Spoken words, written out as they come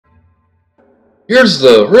Here's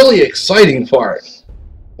the really exciting part.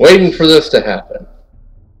 Waiting for this to happen.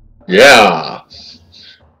 Yeah.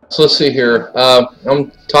 So let's see here.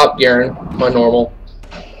 I'm top Garen, my normal.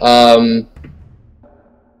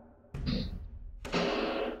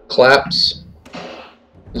 Claps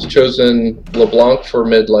has chosen LeBlanc for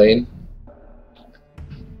mid lane.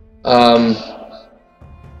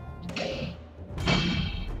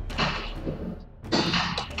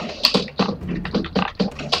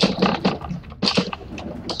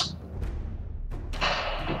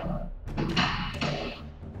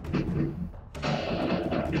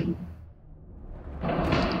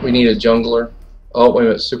 We need a jungler. Oh, wait a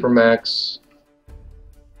minute, Supermax.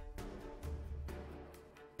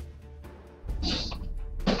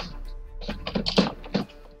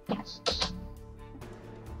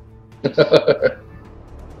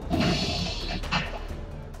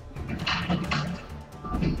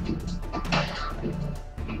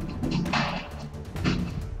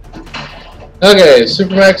 Okay,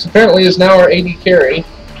 Supermax apparently is now our AD carry.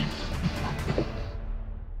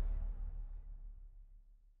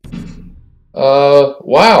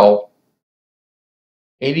 Wow.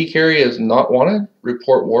 AD carry is not wanted?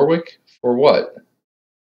 Report Warwick? For what?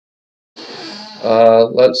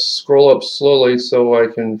 Let's scroll up slowly so I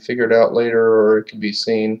can figure it out later, or it can be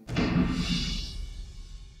seen.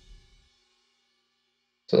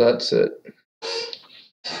 So that's it.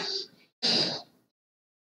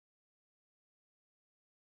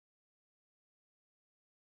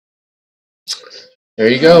 There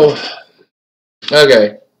you go.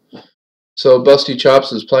 Okay. So Busty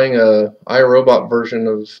Chops is playing a iRobot version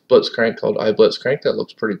of Blitzcrank called iBlitzcrank. That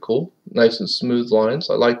looks pretty cool. Nice and smooth lines.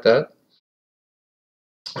 I like that.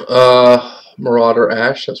 Marauder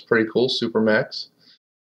Ash. That's pretty cool. Supermax.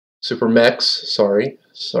 Supermex. Sorry.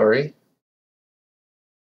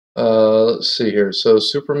 Let's see here. So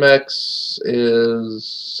Supermex is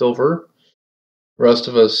silver. The rest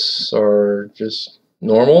of us are just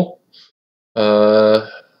normal. Let's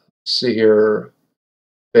see here.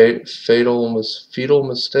 Fetal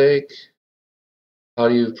mistake. How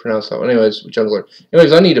do you pronounce that one? Anyways, jungler.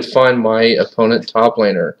 Anyways, I need to find my opponent top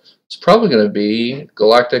laner. It's probably going to be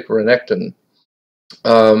Galactic Renekton.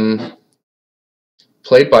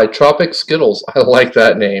 Played by Tropic Skittles. I like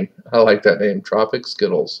that name. Tropic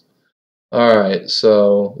Skittles. Alright,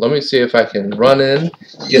 so let me see if I can run in,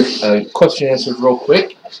 get a question answered real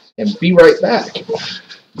quick, and be right back.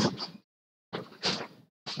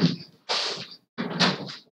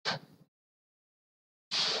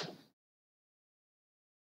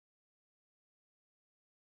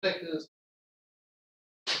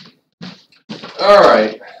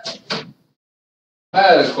 Alright, I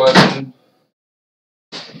had a question.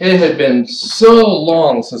 It had been so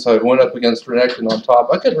long since I went up against Renekton on top,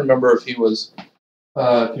 I couldn't remember if he was,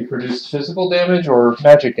 if he produced physical damage or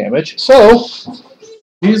magic damage. So,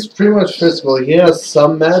 he's pretty much physical. He has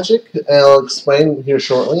some magic, and I'll explain here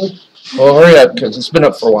shortly. Well, hurry up, because it's been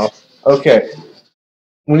up for a while. Okay.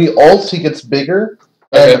 When he ults, he gets bigger,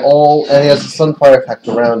 and he has a sunfire effect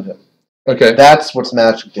around him. Okay. That's what's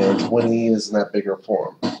magic damage when he is in that bigger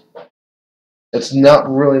form. It's not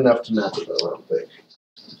really enough to match it, I don't think.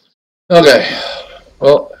 Okay.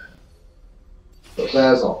 Well, but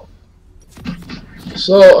that's all.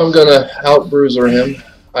 So I'm gonna out-bruiser him,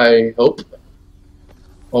 I hope.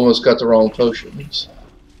 Almost got the wrong potions.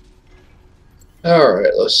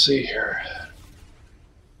 Alright, let's see here.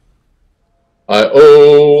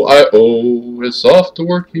 It's off to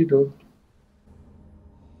work you do.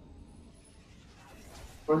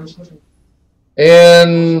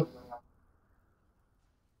 And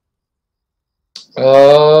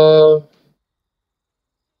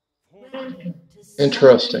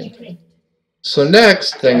interesting. So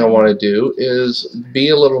next thing I want to do is be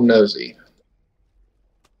a little nosy.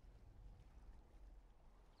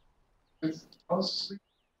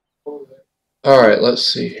 Alright, let's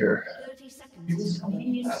see here.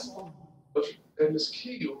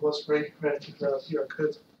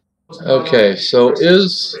 Okay, so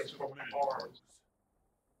is...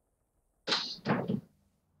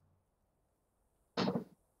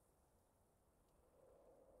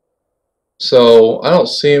 So, I don't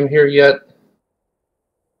see him here yet.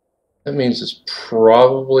 That means it's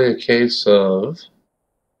probably a case of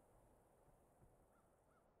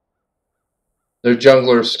their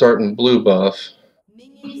jungler starting blue buff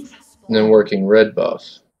and then working red buff.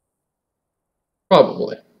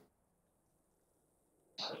 Probably.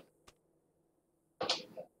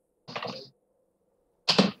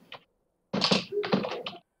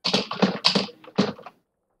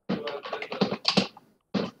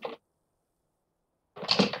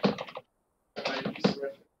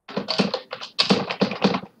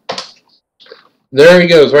 There he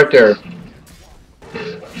goes, right there.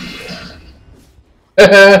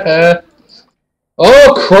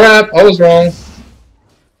 Oh crap! I was wrong.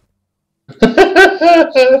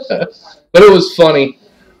 But it was funny.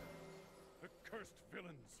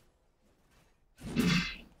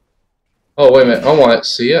 Oh wait a minute! I want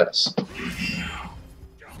CS.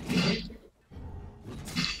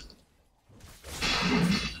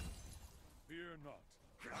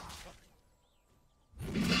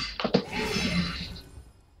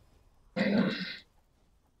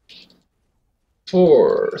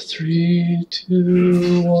 Four, three,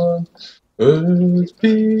 two, one. Earth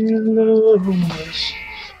below us,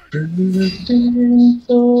 drifting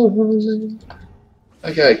slowly.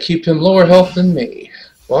 I gotta keep him lower health than me.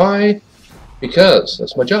 Why? Because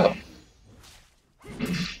that's my job.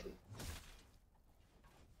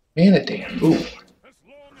 Man, a damn. Ooh.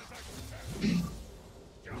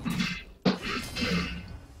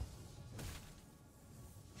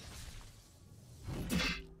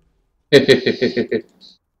 This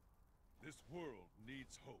world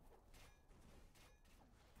needs hope.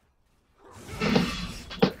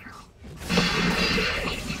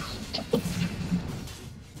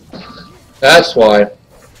 That's why.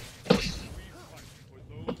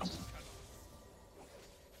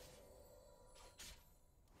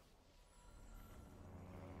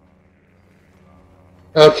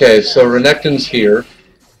 Okay, so Renekton's here.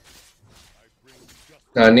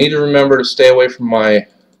 Now I need to remember to stay away from my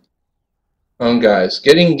own guys.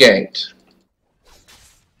 Getting ganked.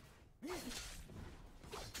 Be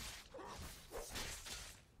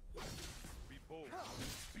bold.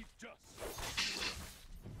 Be just.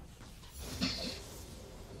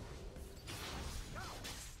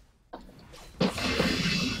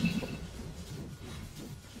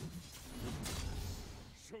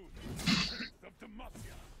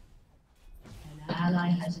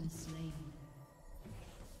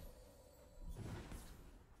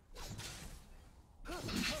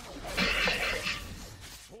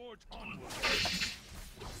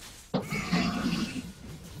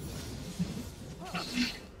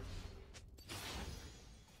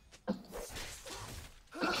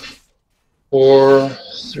 4,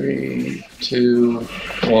 3, 2,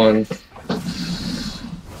 1.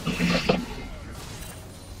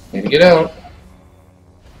 Need to get out.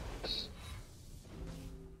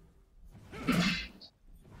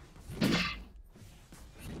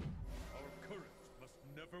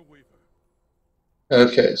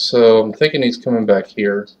 Okay, so I'm thinking he's coming back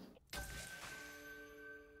here.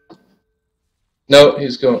 No,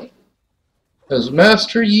 he's going. There's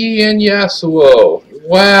Master Yi and Yasuo.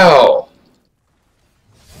 Wow.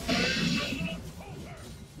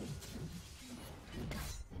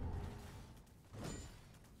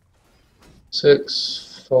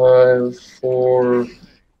 Six, 5, 4,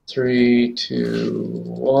 3, 2,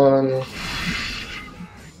 1.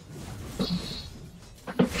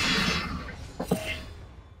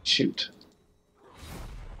 Shoot.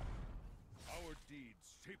 Our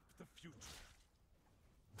deeds shape the future.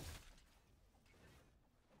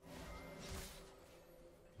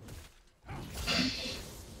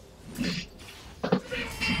 In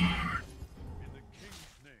the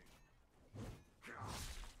king's name.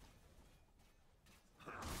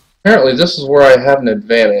 Apparently this is where I have an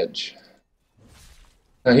advantage.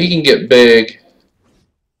 Now he can get big,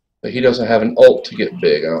 but he doesn't have an ult to get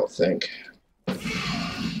big, I don't think.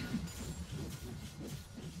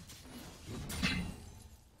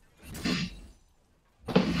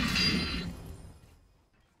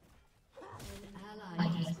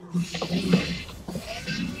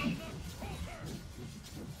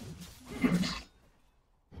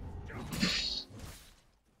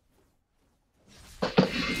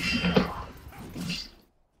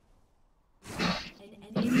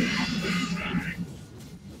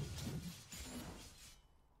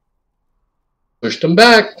 Pushed him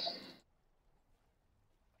back.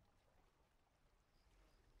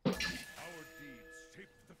 Our deeds shape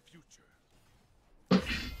the future.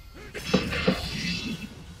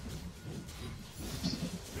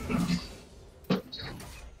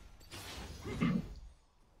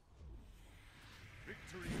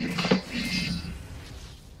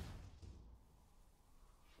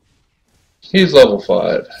 He's level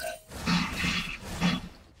 5.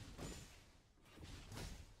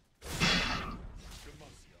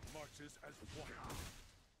 Marches as one.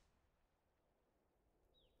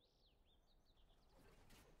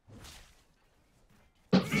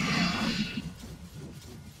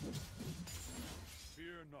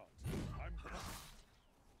 Fear not. I'm coming.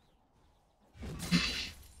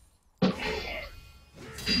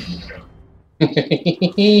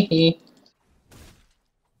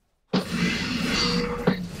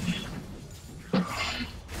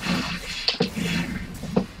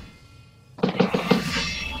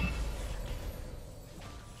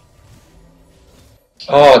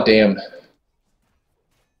 Oh, damn.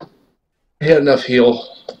 He had enough heal.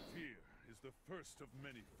 Fear is the first of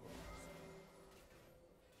many foes.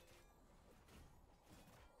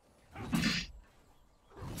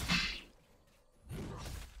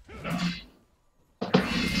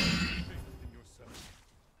 Faith in yourself.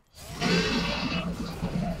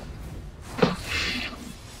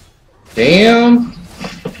 Damn.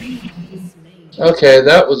 Okay,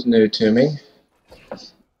 that was new to me.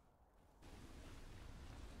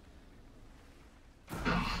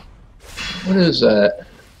 What is that?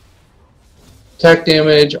 Attack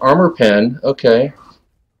damage, armor pen. Okay.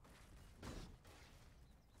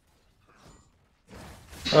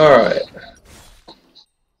 Alright.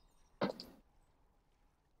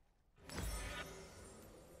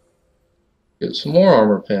 Get some more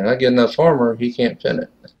armor pen. I get enough armor, he can't pin it.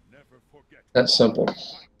 Never forget. That's simple.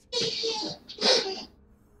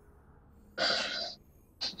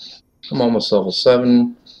 I'm almost level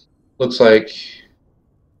 7. Looks like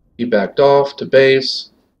he backed off to base.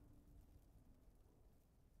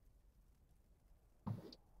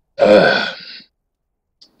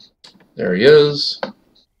 There he is.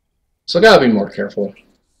 So I gotta be more careful.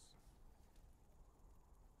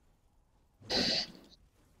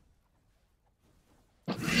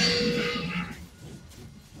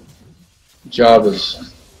 Job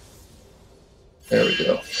is. There we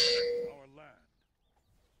go. Our land.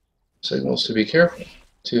 Signals to be careful.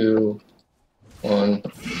 2, 1.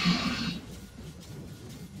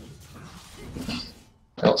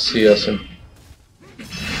 Out-see us in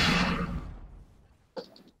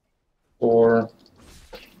 4.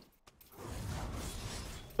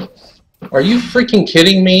 Are you freaking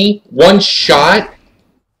kidding me? One shot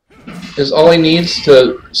is all he needs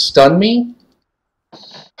to stun me?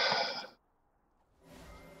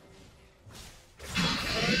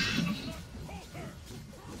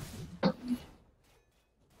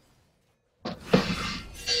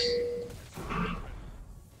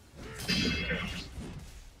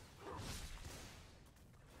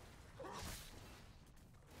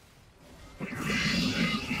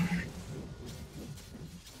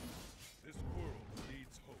 This world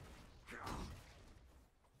needs hope.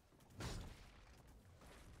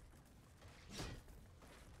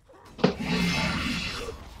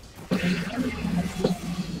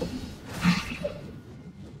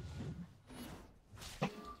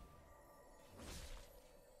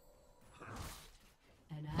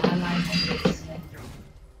 An ally has been slain.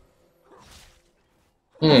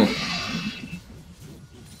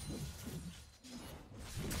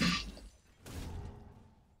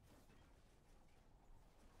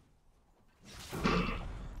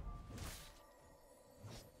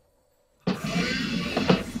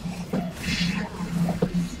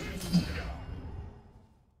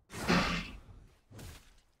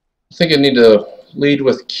 I think I need to lead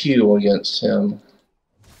with Q against him.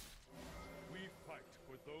 We fight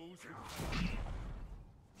for those who cannot.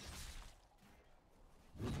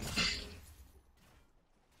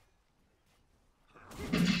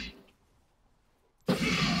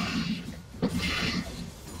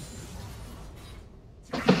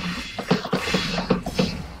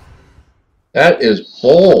 That is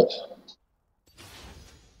bull.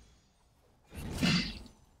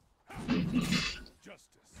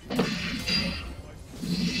 Justice.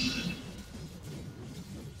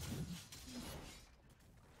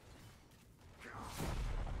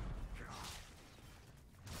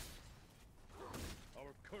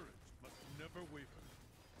 Our courage must never waver.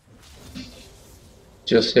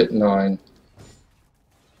 Just hit 9.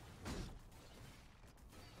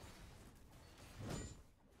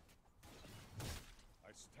 I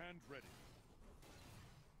stand ready.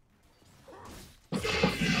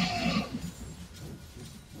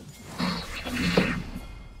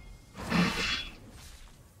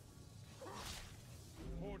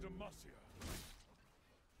 For Demacia.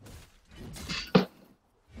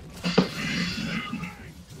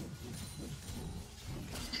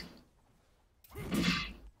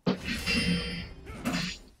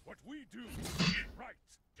 What we do is right.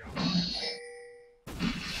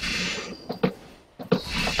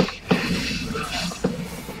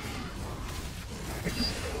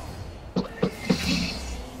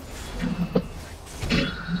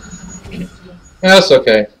 That's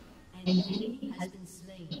okay. An enemy has been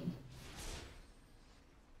slain.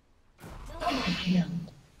 Double kill.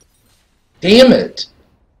 Damn it!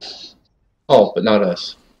 Oh, but not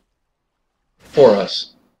us. For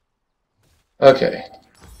us. Okay.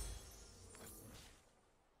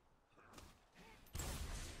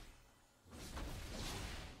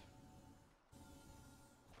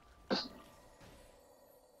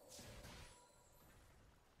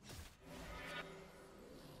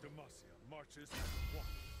 marches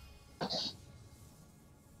as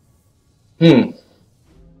one.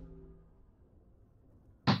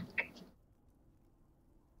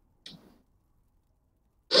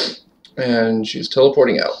 And she's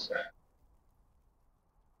teleporting out.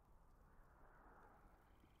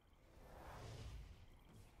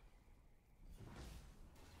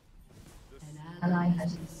 An ally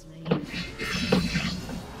has been slain.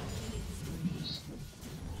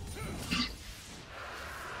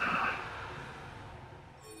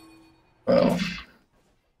 Well,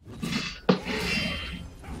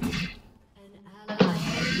 An ally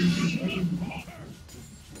has been slain.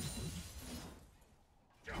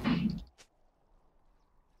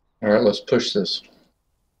 alright, let's push this.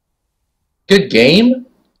 Good game?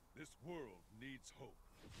 This world needs hope.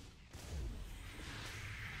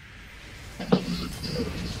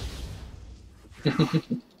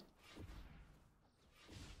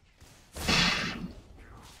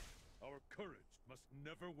 Our courage must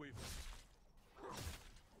never waver.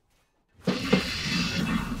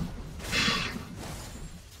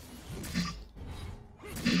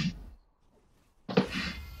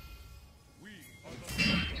 We are the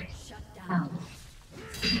Shut down.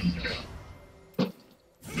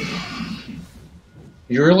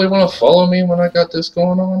 You really want to follow me when I got this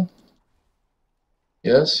going on?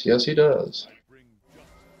 Yes, yes he does. bring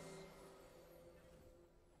justice.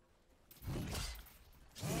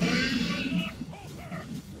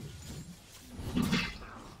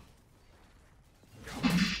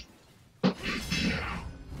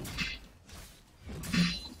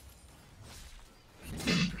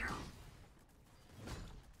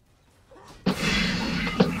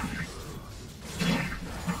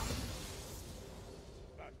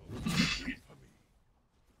 Battle infamy.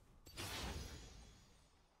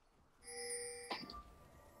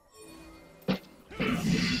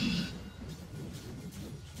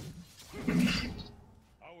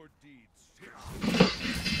 Our deeds shape.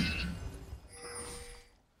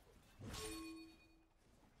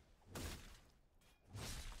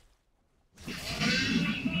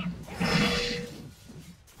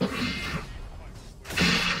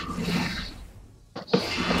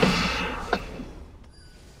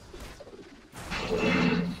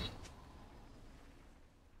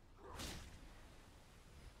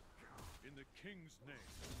 In the king's name.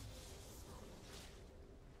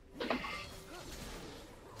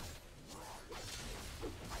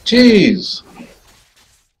 Jeez!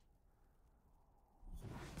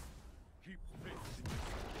 Keep faith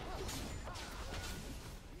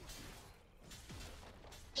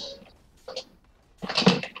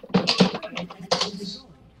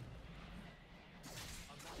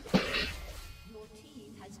Your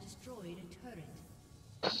team has destroyed a turret.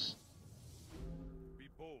 Be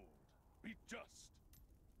bold. Be just.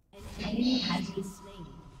 An enemy has been slain.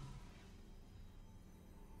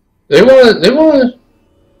 They wanna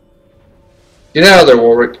get out of there,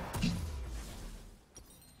 Warwick.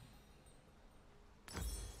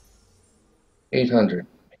 $800.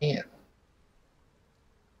 Man.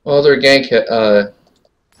 Well, they're gank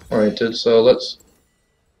oriented, so let's.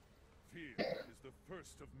 Fear is the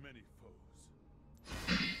first of many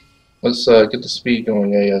foes. Let's get the speed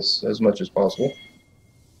going as much as possible.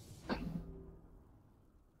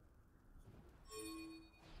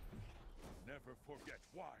 Never forget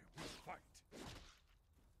why we fight.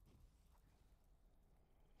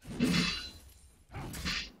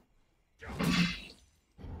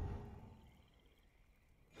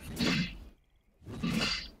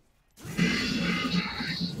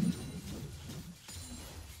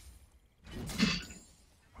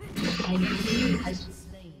 An enemy has been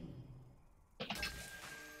slain.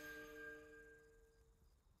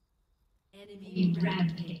 Enemy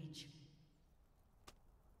rampage.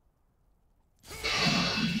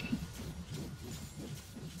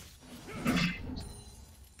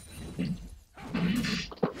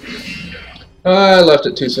 I left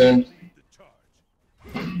it too soon. Lead the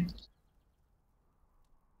charge.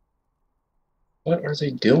 What are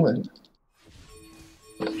they doing?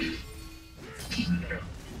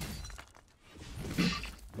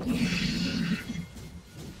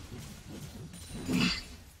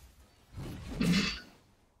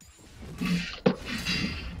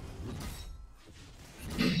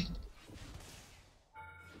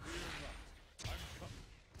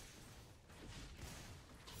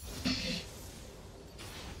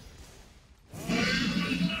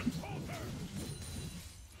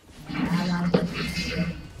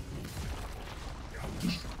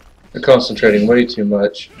 They're concentrating way too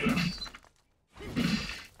much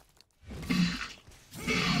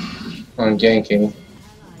on ganking.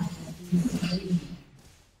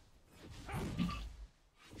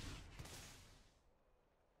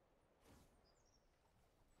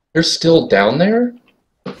 You're still down there?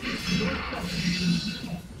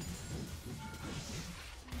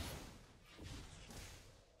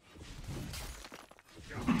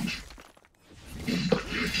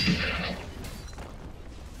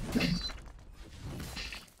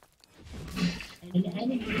 An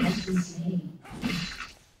enemy has been slain.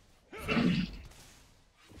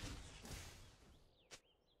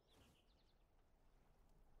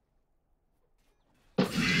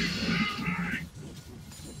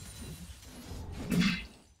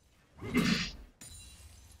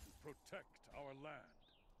 Protect our land.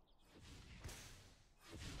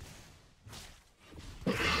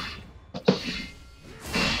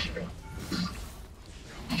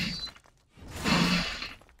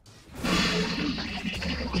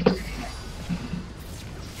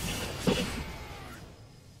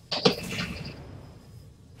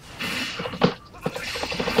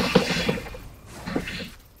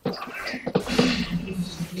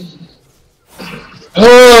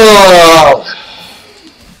 Oh!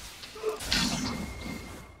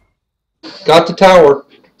 Got the tower.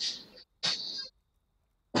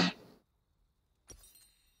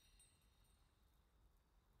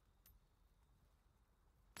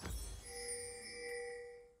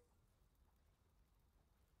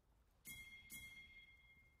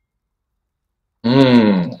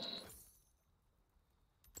 Hmm.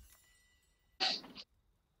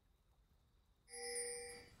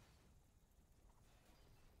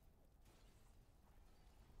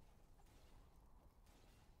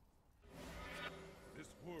 This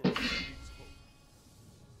world needs hope.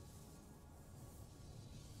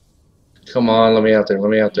 Come on, let me out there, let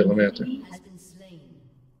me out there, let me out there. Enemy has been slain.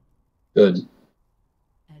 Good.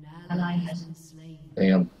 An ally has been slain.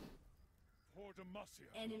 Damn. For Demacia.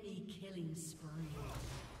 Enemy killing spree.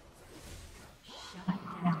 Shut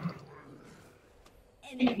down.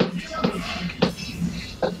 Enemy double kill.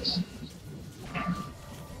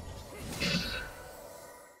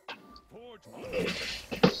 Forge on.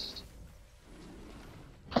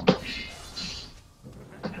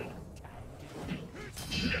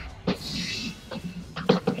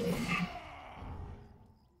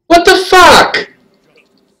 What the fuck?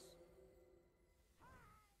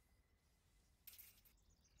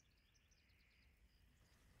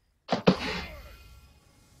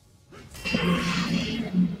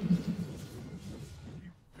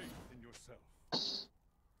 Keep faith in yourself.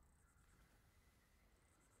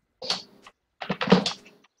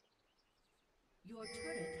 Your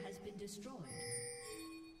turret has been destroyed.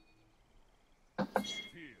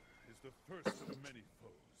 Fear is the first of many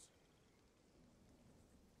foes.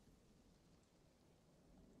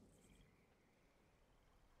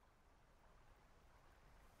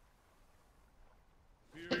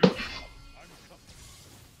 Fear not. I'm coming.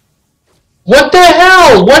 What the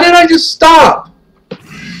hell? Why did I just stop?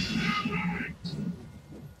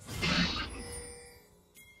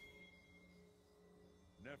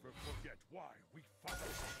 Never forget why we fight.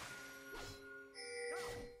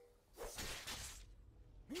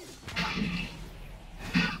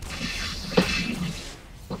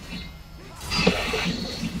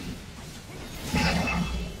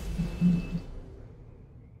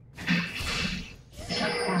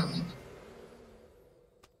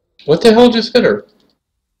 What the hell just hit her?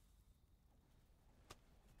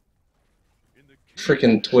 In the key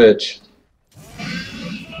Freaking Twitch.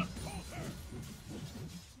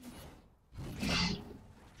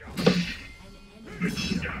 An enemy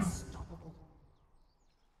is unstoppable.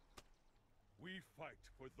 we fight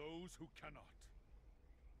for those who cannot.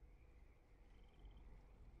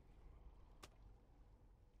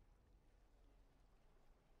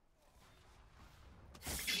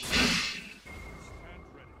 Stand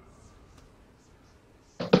ready.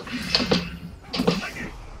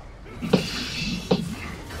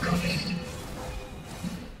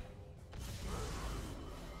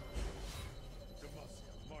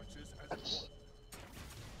 Demacia marches as one.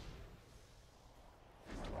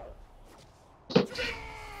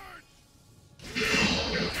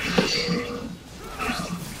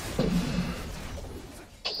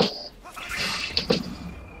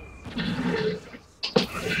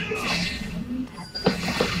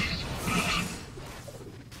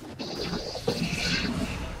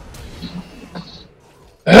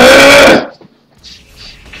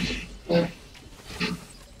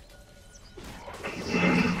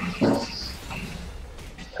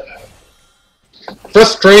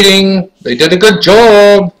 Frustrating. They did a good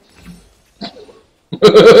job.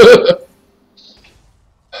 Dominating.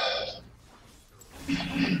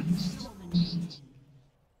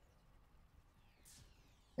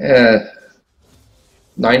 Yeah.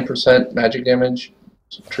 9% magic damage.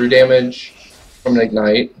 True damage. From an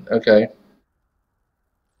ignite. Okay.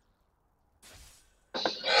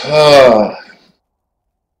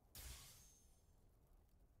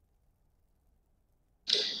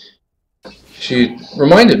 She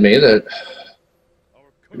reminded me that...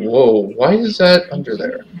 Whoa, why is that under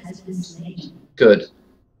there? Good.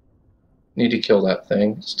 Need to kill that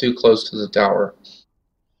thing. It's too close to the tower.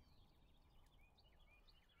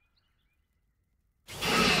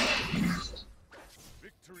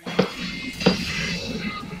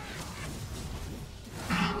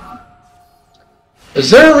 Is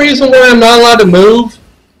there a reason why I'm not allowed to move?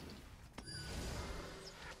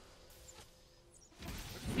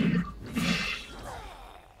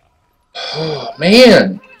 Oh,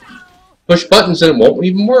 man. Push buttons and it won't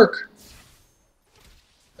even work.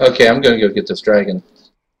 Okay, I'm gonna go get this dragon.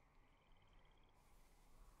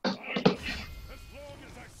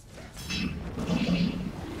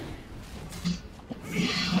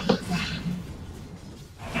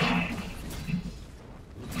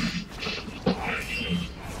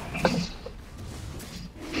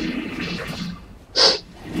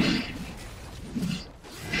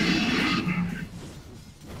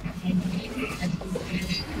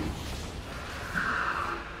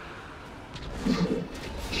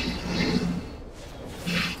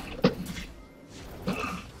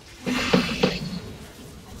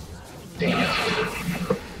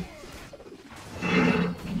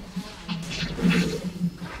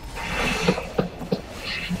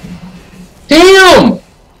 Damn!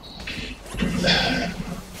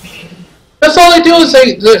 That's all they do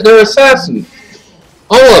is they're assassins.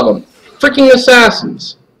 All of them. Freaking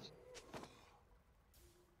assassins.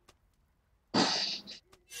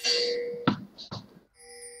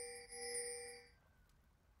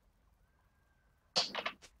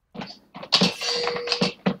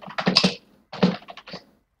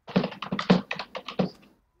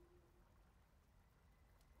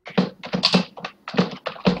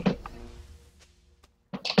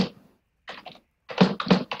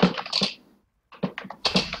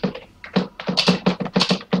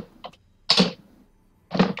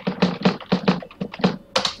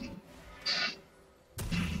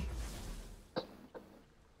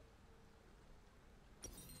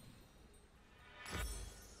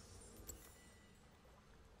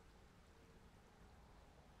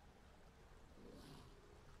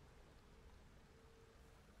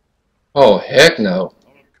 Oh, heck no.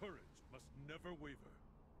 Our courage must never waver.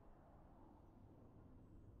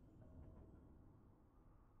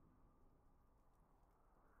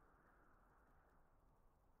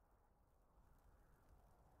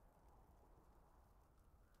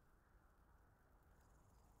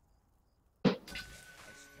 I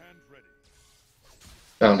stand ready.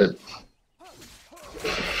 Found it.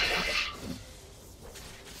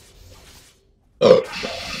 Oh.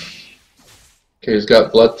 Okay, he's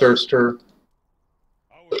got Bloodthirster.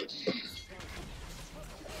 Our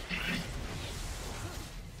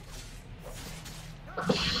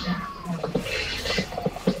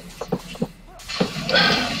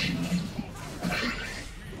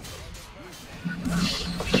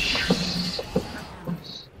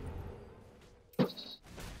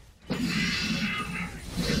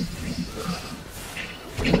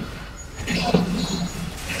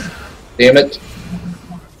Damn it.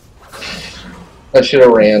 I should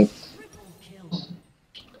have ran.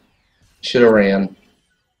 Should have ran.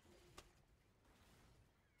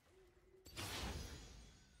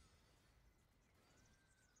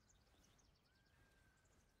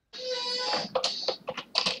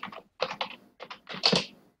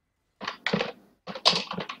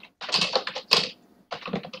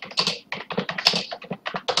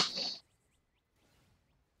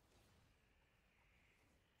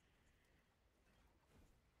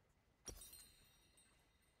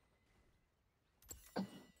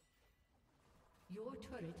 Your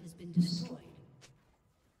turret has been destroyed.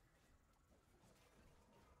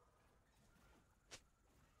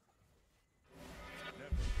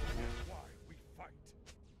 never forget why we fight.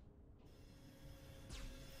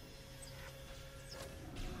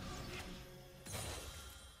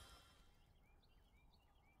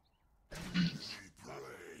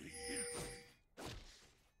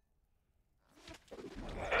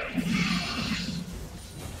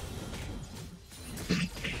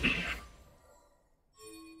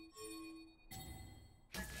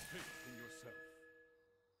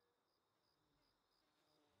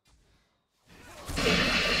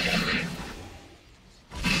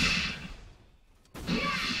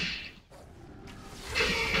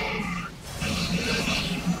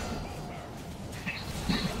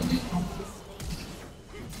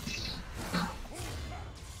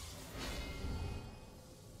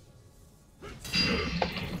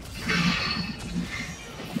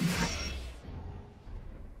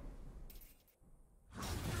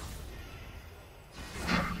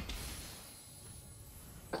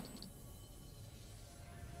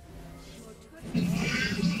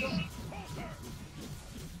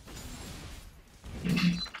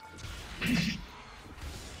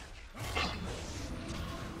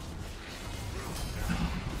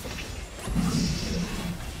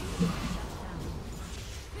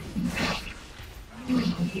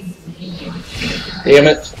 Damn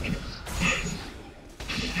it.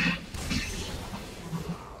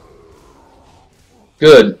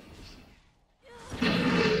 Good.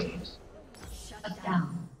 Shut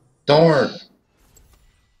down. Darn.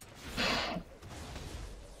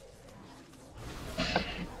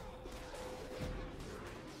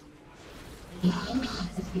 The ally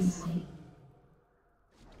has been slain.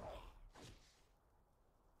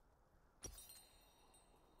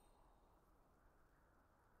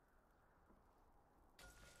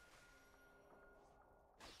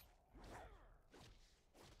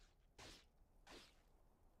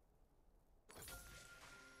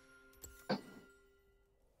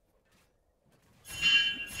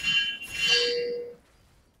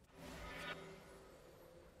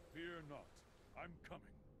 Fear not, I'm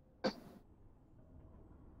coming.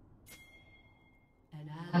 An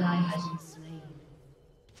ally has been slain.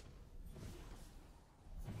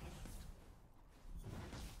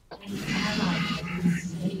 An ally has been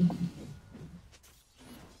slain.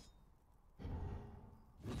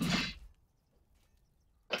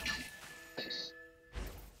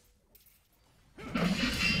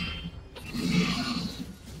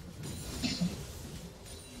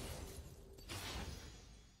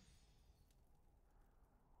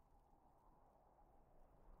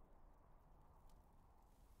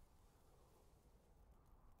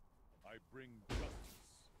 I bring justice.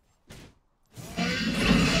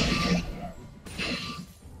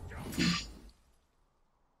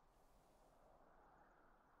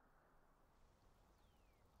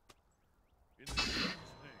 In the king's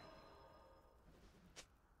name.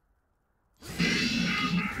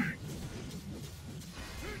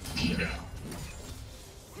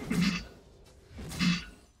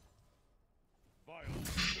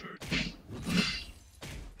 Violence.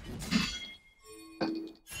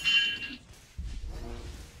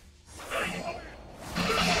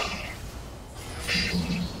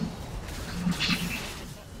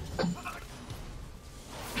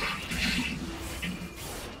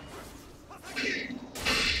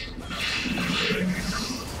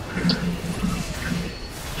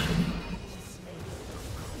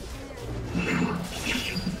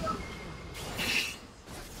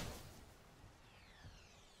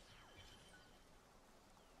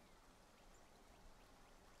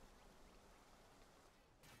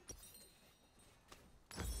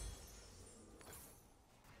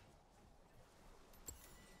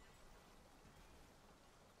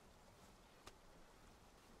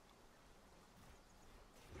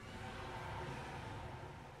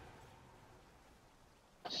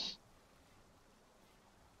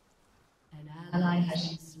 An ally has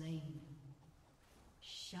been slain.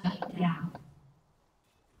 Shut down.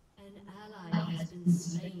 An ally has been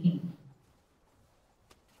slain.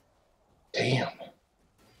 Damn.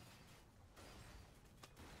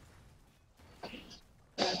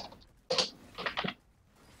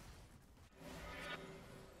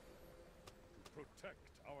 Protect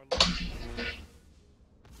our land.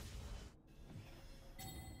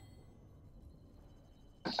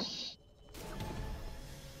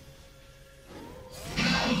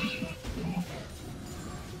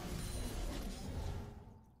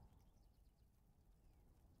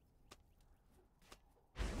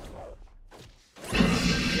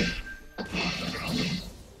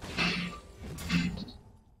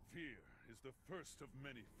 Fear is the first of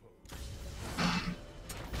many foes.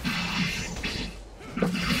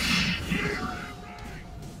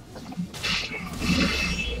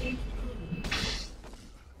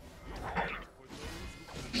 For those who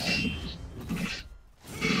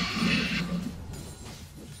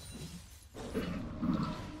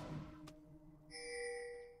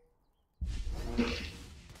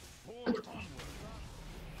forward onward.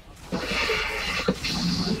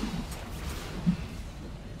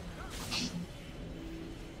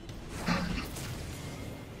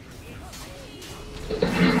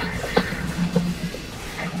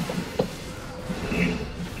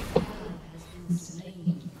 Has been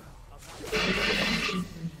slain.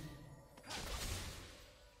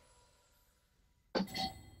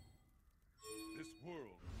 This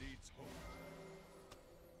world needs hope.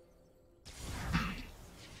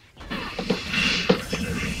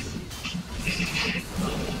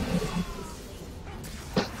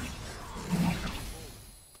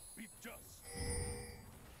 Be just.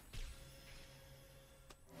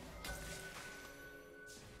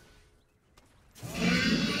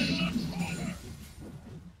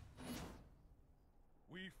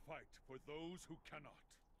 We fight for those who cannot.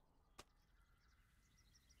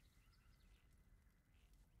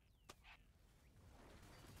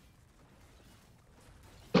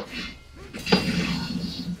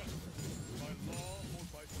 By law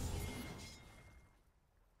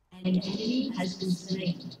An enemy has been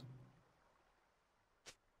slain.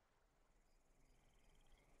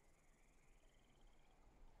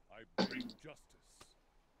 I bring justice.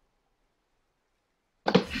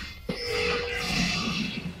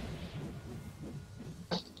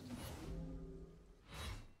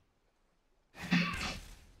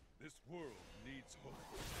 This world needs hope.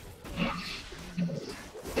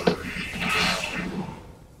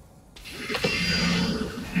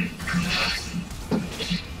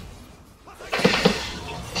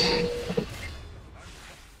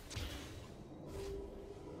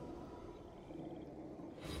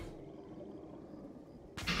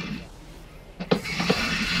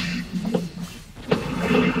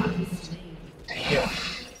 Damn.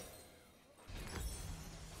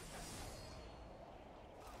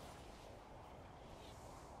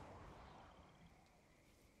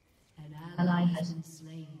 An ally has been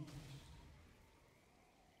slain.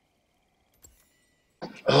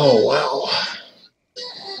 Oh, wow.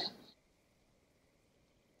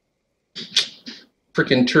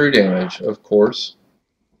 Freaking true damage, of course.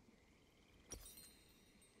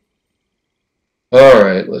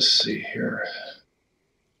 Alright, let's see here.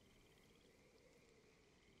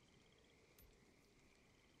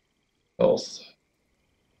 Health.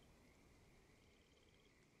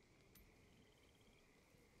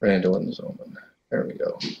 Randuin's Omen. There we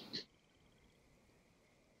go.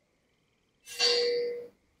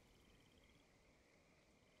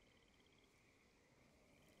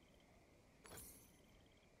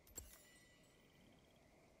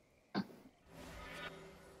 I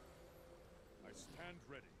stand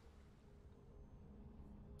ready.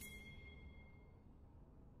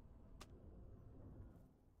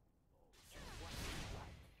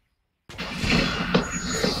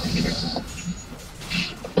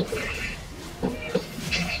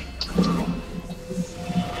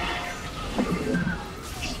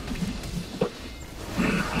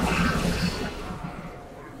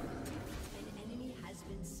 An enemy has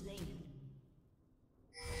been slain.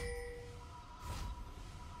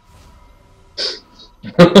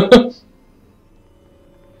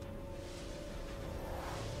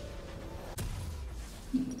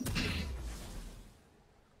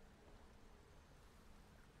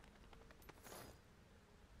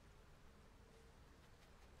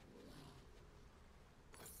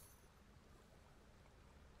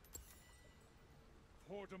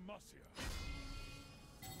 For Demacia.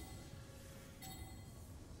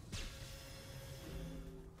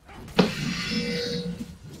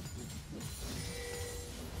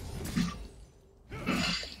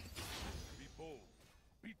 Be bold.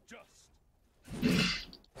 Be just.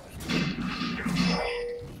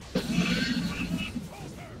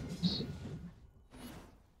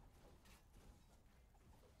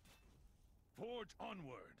 Forge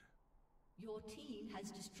onward. Your team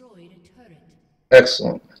has destroyed a turret.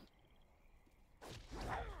 Excellent.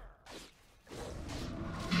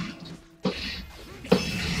 Faith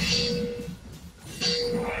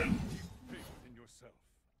in yourself.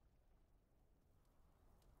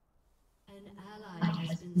 An ally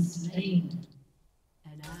has been slain.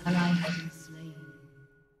 An ally has been slain.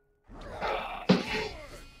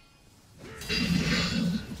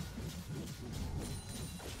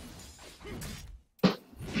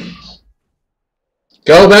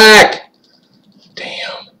 Go back!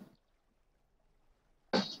 Damn.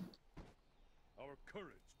 Our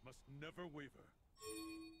courage must never waver.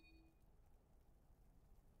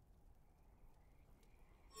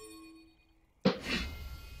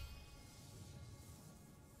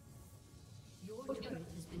 Your turret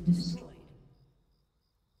has been destroyed.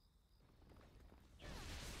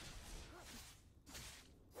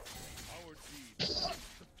 Our deeds shape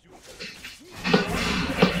the future.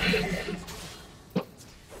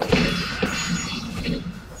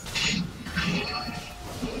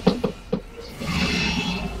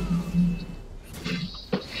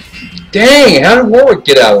 Dang, how did Warwick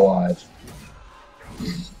get out alive?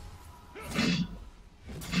 Is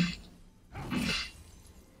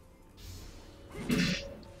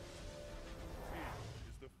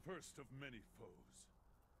the first of many foes.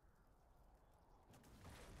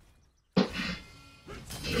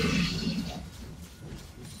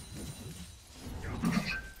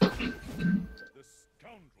 The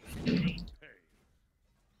scoundrel will pay.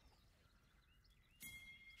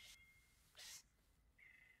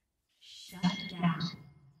 Shut down.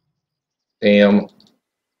 Damn.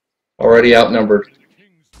 Already outnumbered. In the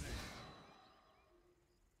king's name.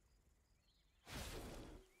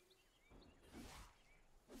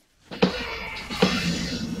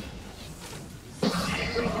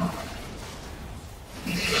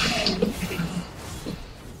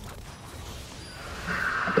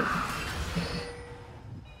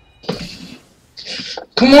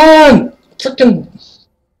 Come on! Frickin'.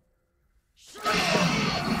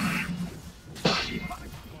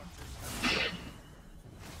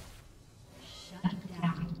 Shut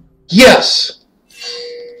down. Yes!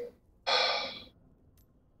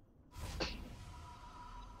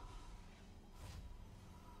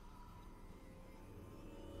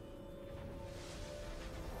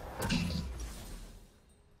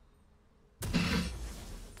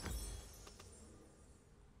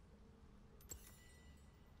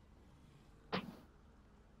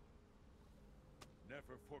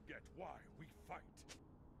 Never forget why we fight.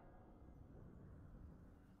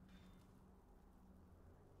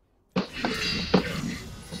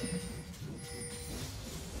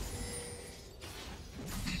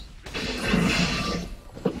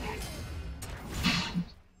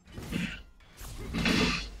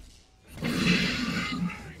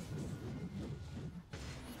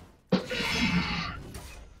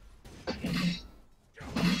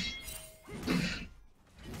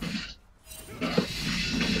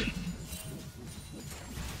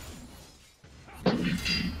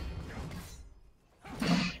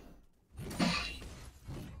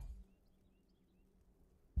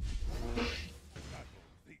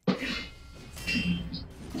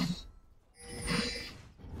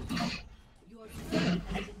 Your turret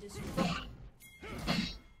has been destroyed.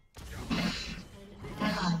 An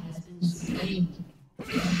ally has been slain.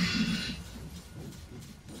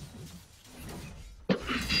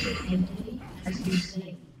 An enemy has been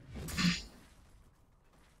slain.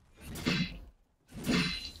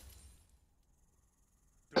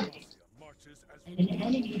 Demacia marches as An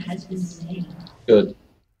enemy has been slain. Good.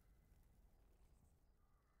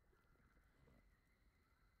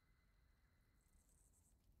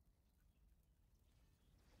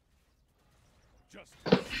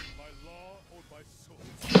 justice by law or by sword.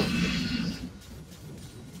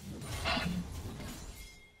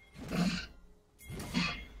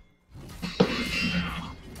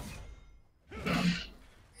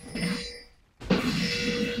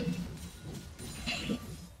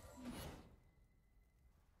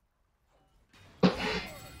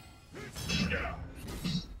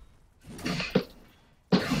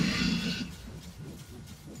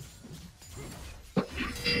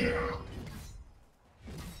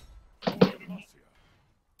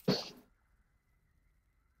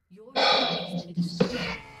 Your turret has been destroyed.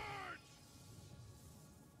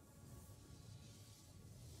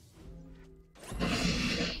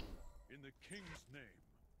 In the king's name,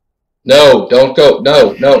 No, don't go.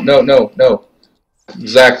 No, no, no, no, no.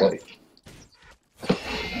 Exactly. I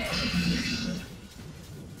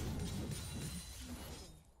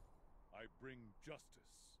bring justice.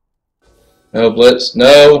 No, Blitz.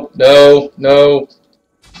 No, no, no.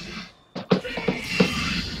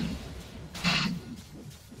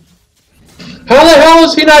 How the hell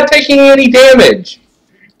is he not taking any damage?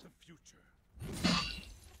 Shape the future.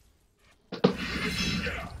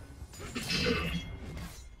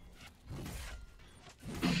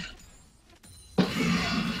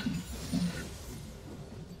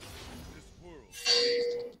 This world needs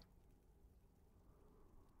hope.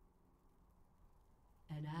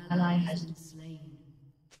 An ally has been slain.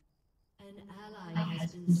 An ally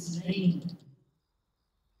has been slain.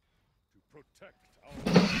 To protect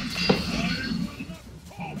our lives. I will not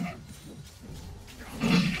falter.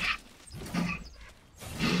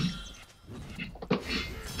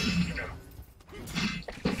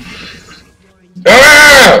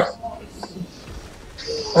 Ah!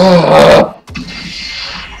 Ah!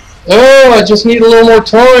 Oh, I just need a little more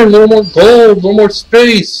time, a little more gold, a little more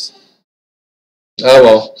space. Oh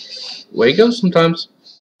well. Way it goes sometimes.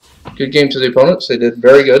 Good game to the opponents. They did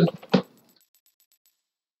very good.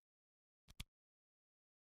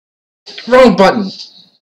 Wrong button.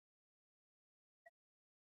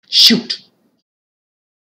 Shoot.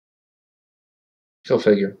 Go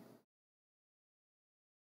figure.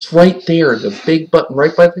 It's right there, the big button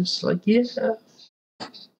right by this. Like, yeah.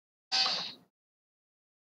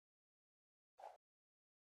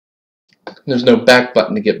 There's no back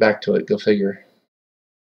button to get back to it. Go figure.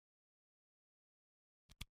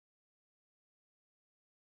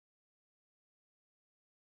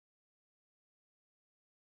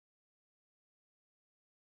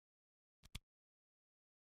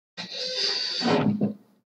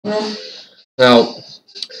 Now,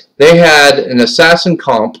 they had an assassin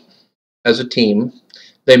comp as a team.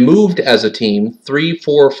 They moved as a team, 3,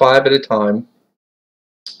 4, 5 at a time.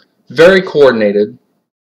 Very coordinated.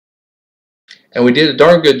 And we did a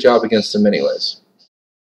darn good job against them anyways.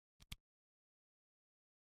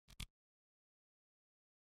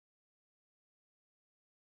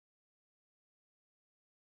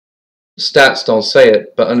 stats don't say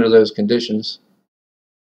it, but under those conditions.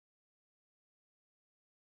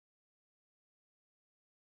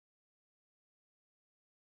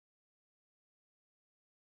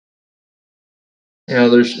 You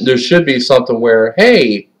know, there should be something where,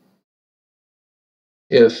 hey,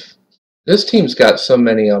 if this team's got so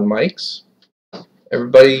many on mics,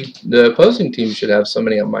 everybody, the opposing team should have so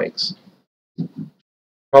many on mics.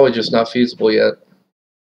 Probably just not feasible yet.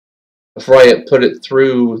 If Riot put it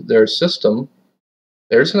through their system,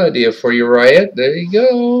 there's an idea for you, Riot. There you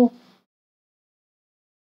go.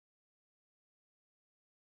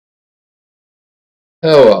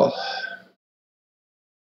 Oh well.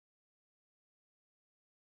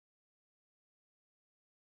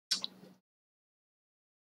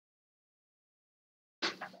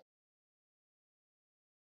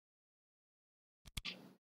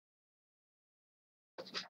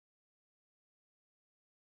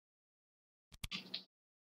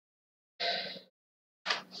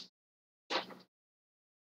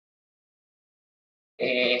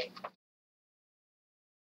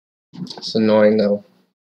 It's annoying though.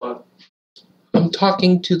 What? I'm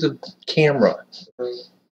talking to the camera.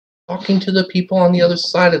 Talking to the people on the other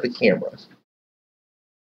side of the camera.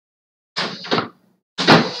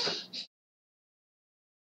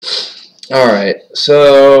 Alright,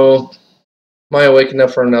 so am I awake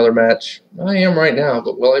enough for another match? I am right now,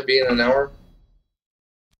 but will I be in an hour?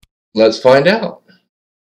 Let's find out.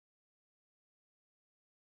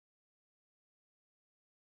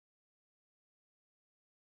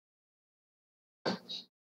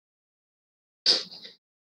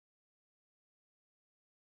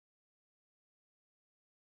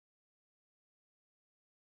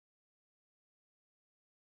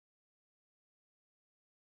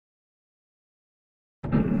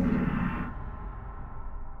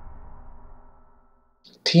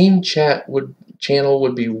 Team chat channel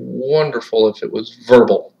would be wonderful if it was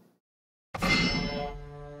verbal.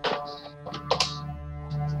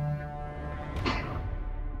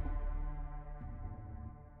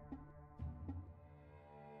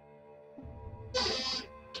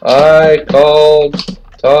 I called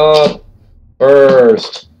top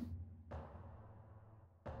first.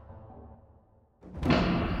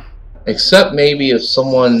 Except maybe if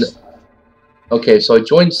someone... Okay, so I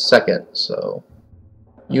joined second, so...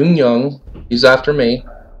 Yoon Young, he's after me.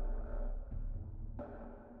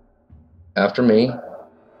 After me.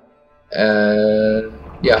 And...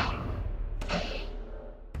 yeah.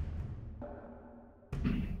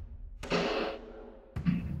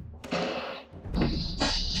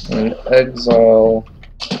 An exile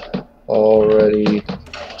already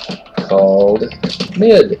called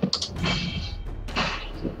mid.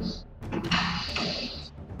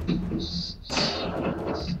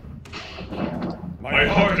 My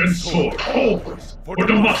heart and sword always for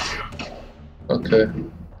Demacia. Okay.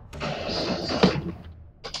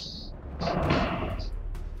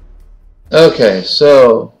 Okay,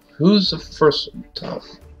 so who's the first top?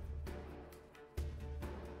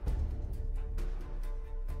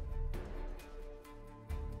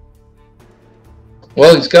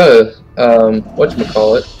 Well, he's got a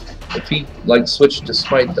whatchamacallit. If he like switched to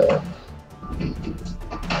smite though.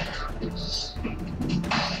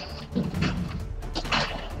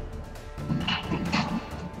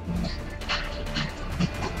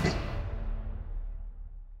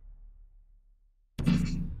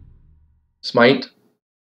 Smite.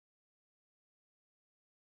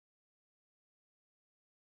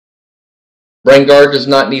 Rengar does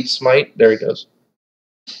not need smite. There he goes.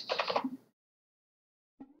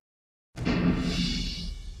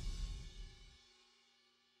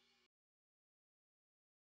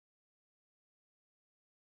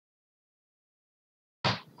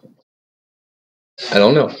 I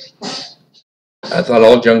don't know. I thought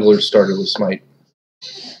all junglers started with smite.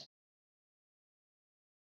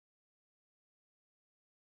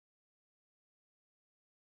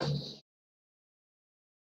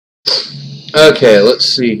 Okay, let's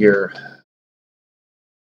see here.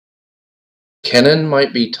 Kennen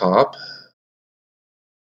might be top.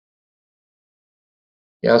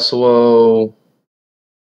 Yasuo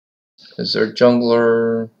is their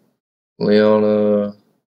jungler. Leona.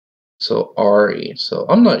 So Ari. So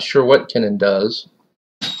I'm not sure what Kennen does.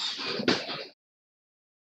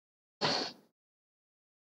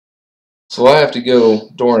 So I have to go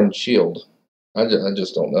Doran Shield. I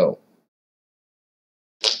just don't know.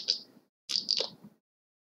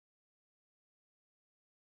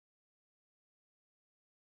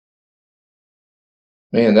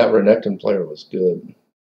 Man, that Renekton player was good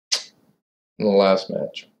in the last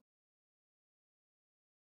match.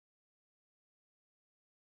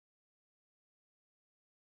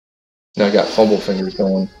 Now I got fumble fingers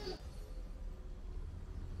going.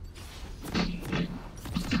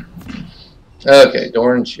 Okay,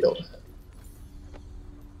 door and shield.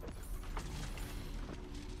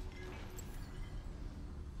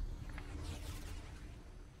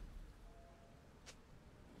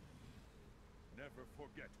 Never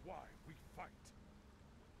forget why we fight.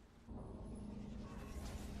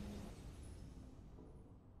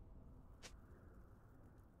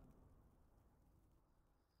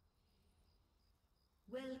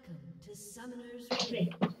 Welcome to Summoner's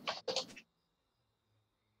Rift.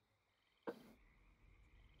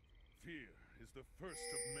 Fear is the first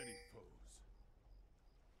of many foes.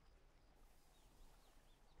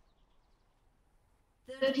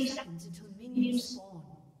 30 seconds until minions spawn.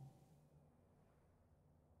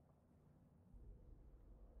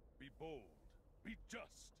 Be bold. Be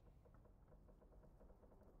just.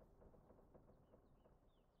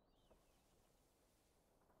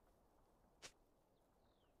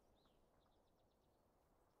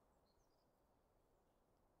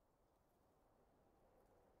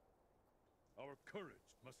 Our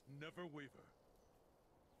courage must never waver.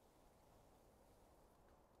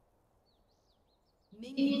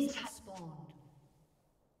 Minions have spawned.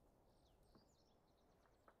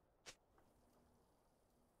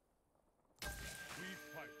 We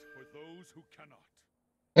fight for those who cannot.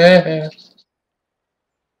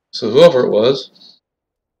 So whoever it was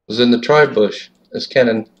in the tribe bush as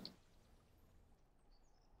Kennen.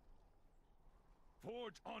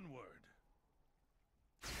 Forge onward.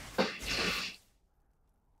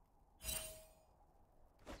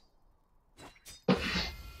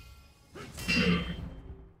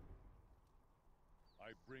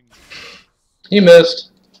 I bring peace. He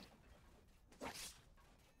missed.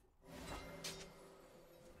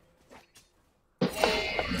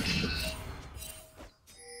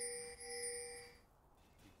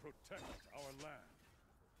 Protect our land.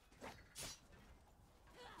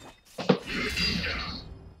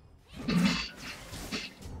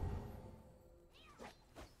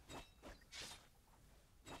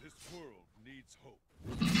 This world needs hope.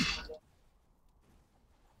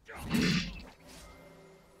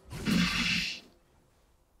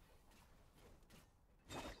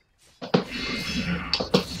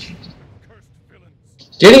 Cursed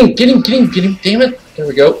villains. Get him, damn it. There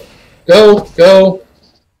we go. Go.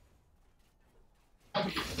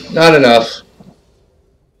 Not enough.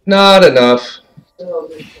 Not enough. I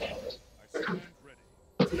stand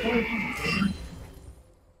ready.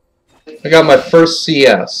 I got my first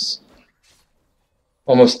CS.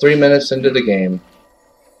 Almost 3 minutes into the game.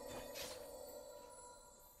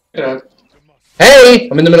 To must. Hey!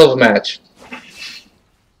 I'm in the middle of a match.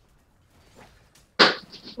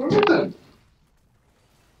 In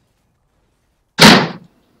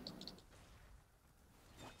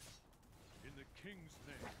the king's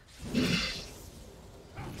name.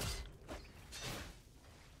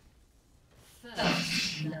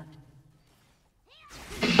 First blood.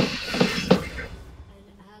 An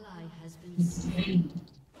ally has been slain.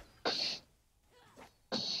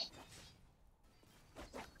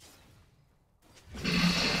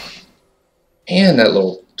 And that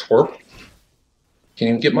little twerp can't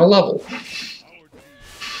even get my level. Our deeds shape the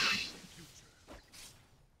future.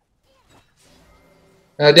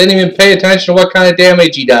 I didn't even pay attention to what kind of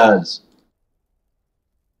damage he does.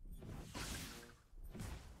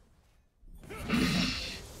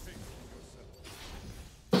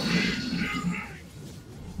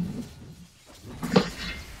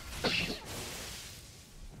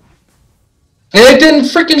 And it didn't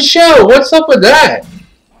freaking show. What's up with that?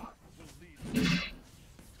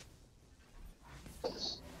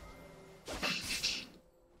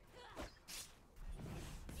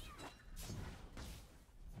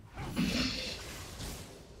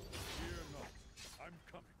 Fear not. I'm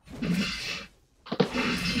coming.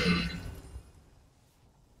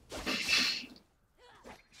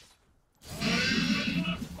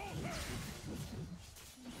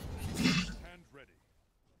 Stand ready.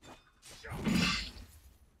 Justice.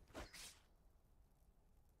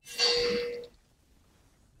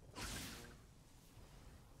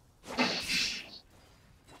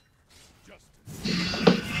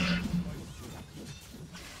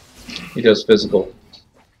 He does physical.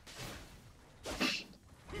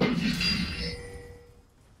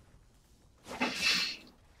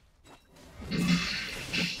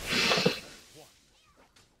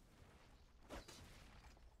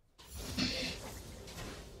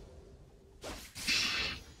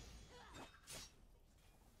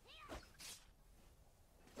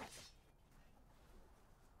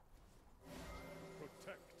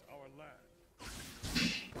 Protect our land.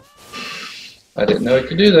 I didn't know he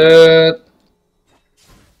could do that.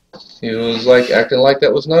 He was like acting like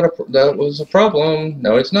that was not a problem.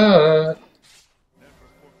 No, it's not. Never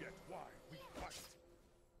forget why we fight.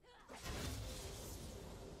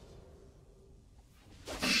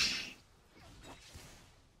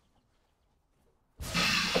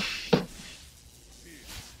 Fear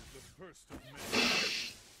is the first of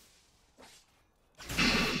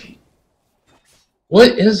many.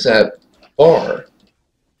 What is that bar?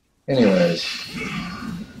 Anyways. Be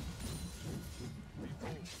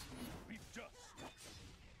bold. Be just.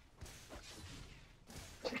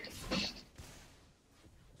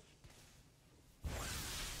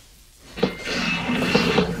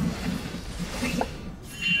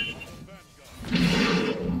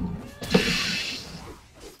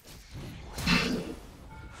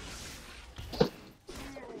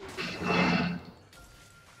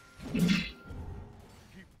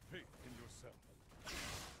 Keep faith in yourself.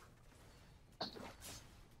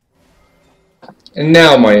 And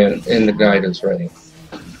now my end the guide is ready.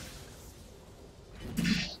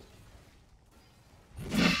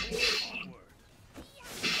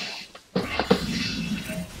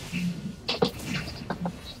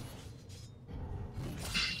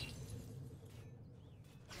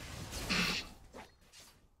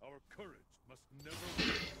 Our courage must never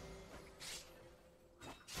waver.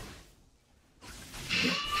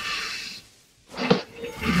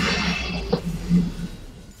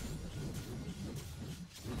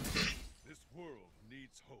 This world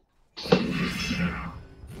needs hope.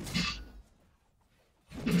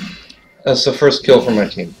 That's the first kill for my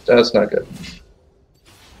team. That's not good.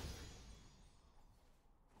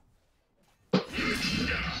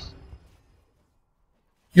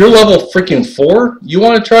 You're level freaking 4? You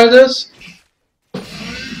want to try this?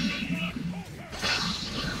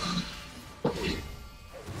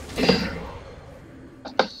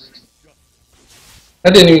 I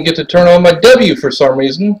didn't even get to turn on my W for some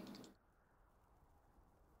reason.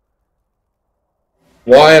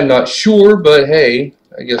 Why, I'm not sure, but hey,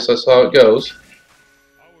 I guess that's how it goes.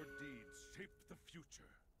 Our deeds shape the future.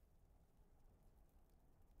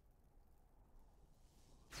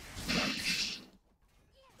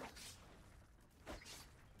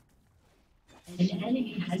 An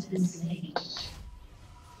enemy has been slain.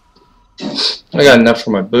 I got enough for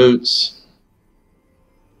my boots.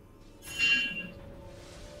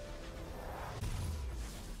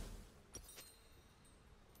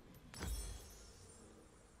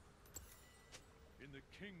 In the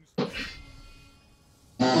king's name.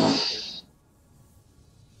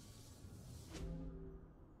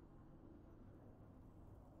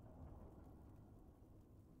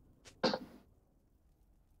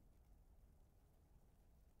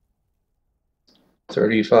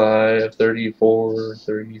 35, 34,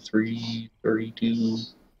 33, 32.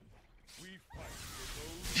 We fight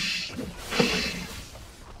for those.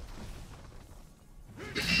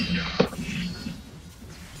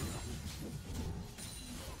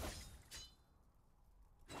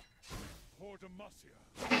 For Demacia.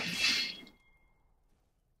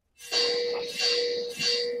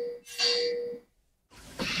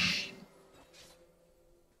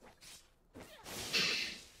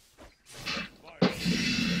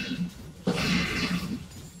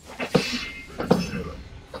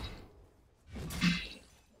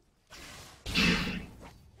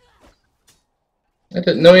 I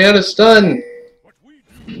didn't know he had a stun. What we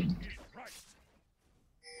do is right.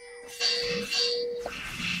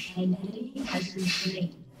 An enemy has been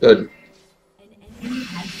slain. Good. An enemy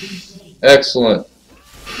has been slain. Excellent.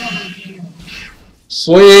 Double kill.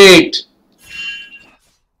 Sweet.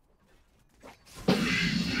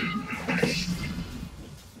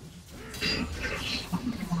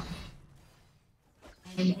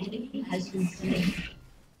 An enemy has been slain.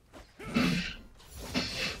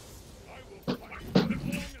 I will fight as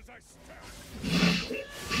long as I stand.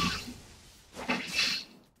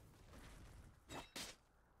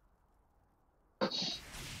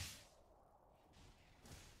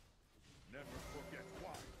 Never forget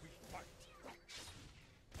why we fight.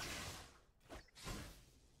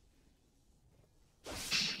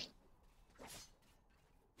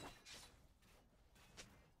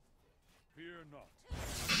 Fear not.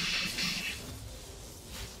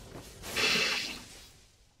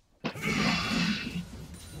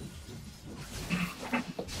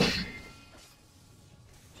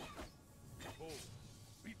 Be bold.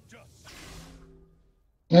 Be just.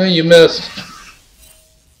 Yeah, you missed.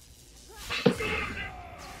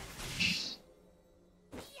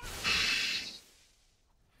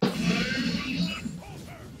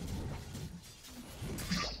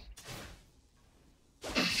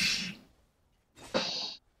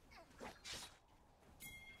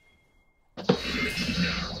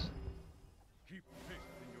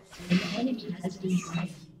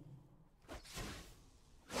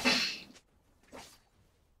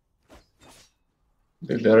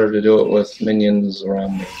 Be better to do it with minions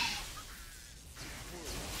around me.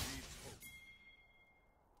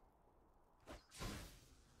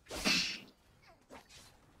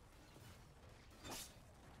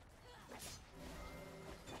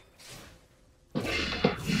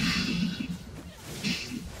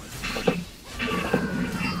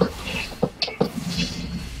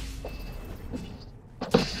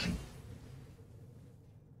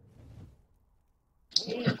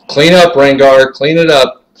 Clean up, Rengar. Clean it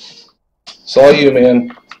up. It's all you,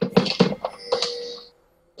 man.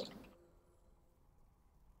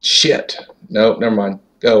 Shit. Nope, never mind.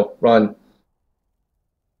 Go. Run.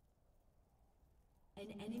 An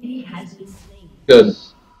enemy has been slain. Good. An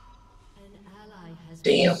ally has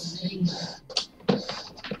Damn. been slain.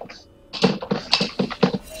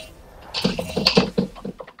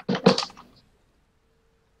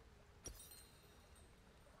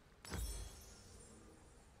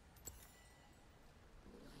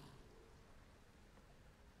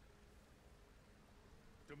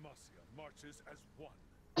 Demacia marches as one.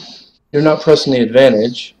 You're not pressing the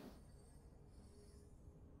advantage.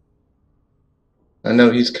 I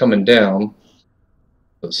know he's coming down.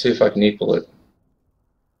 Let's see if I can equal it.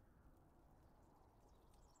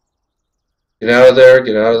 Get out of there,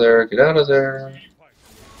 get out of there, get out of there.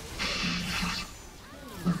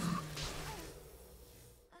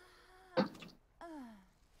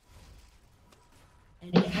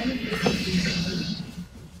 An enemy has been slain.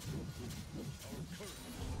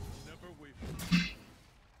 Never waver.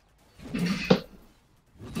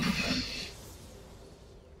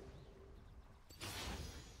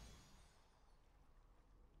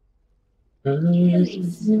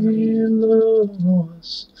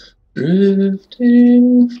 Lost,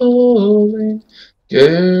 drifting, falling,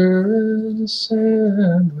 Garen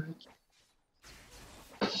sandwich.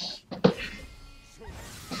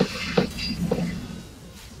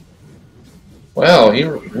 Wow, he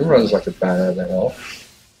runs like a bat out of the hell.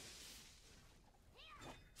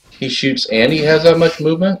 He shoots and he has that much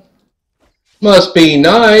movement? Must be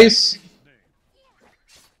nice.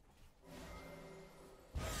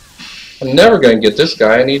 I'm never going to get this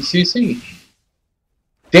guy. I need CC.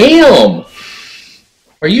 Damn!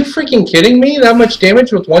 Are you freaking kidding me? That much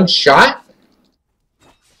damage with one shot?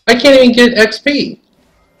 I can't even get XP.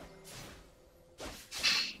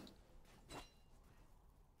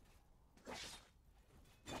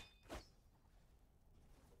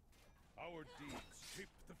 Our deeds shape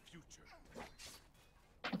the future.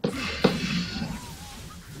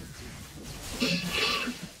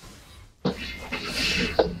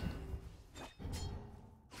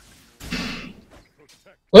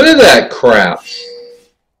 Look at that crap.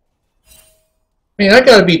 I mean, I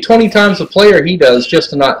gotta be 20 times the player he does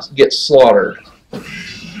just to not get slaughtered.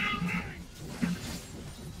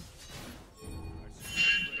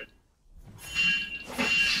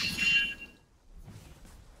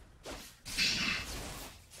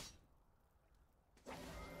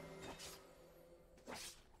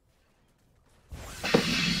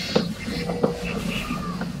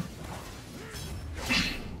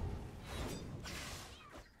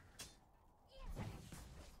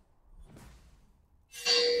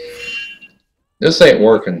 This ain't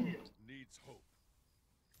working. Needs hope.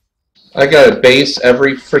 I gotta base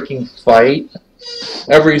every freaking fight.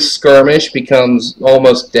 Every skirmish becomes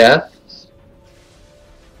almost death.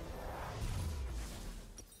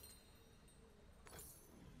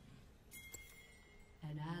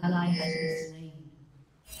 An ally has been slain.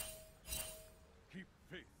 Keep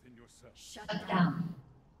faith in yourself. Shut down.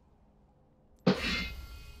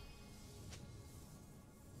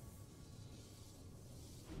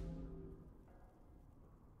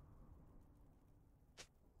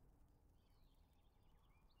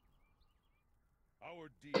 Our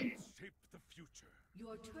deeds shape the future.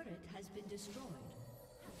 Your turret has been destroyed.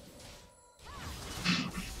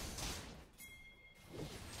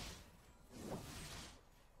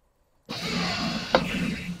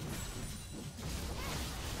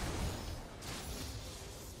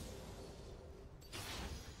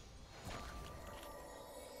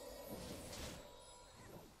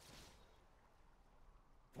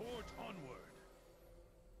 Forge onward.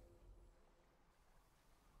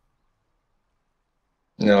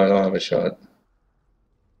 No, I don't have a shot.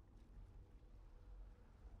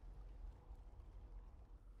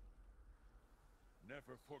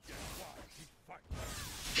 Never forget why we fight.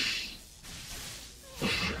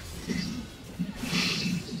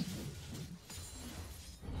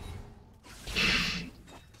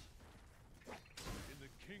 In the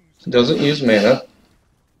king's Doesn't use mana.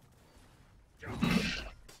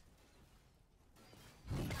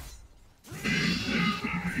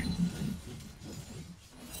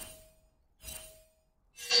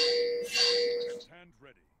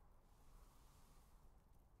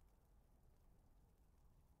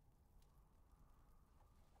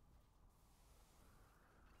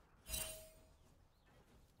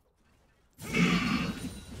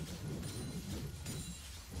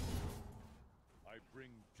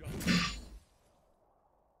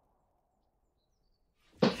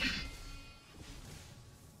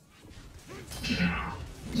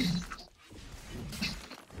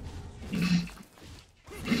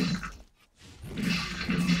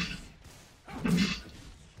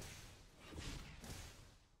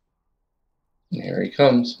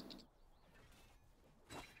 comes.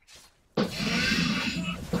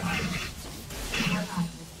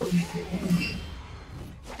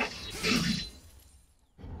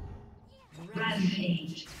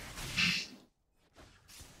 Rampage.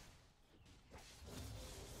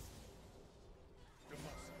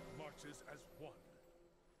 Demacia marches as one.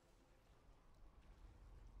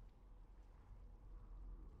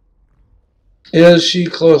 Is she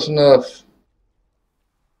close enough?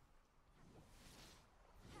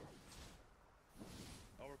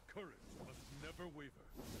 Our courage must never waver.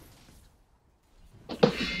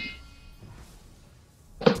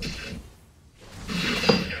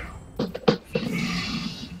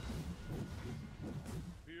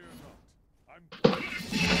 Fear not. I'm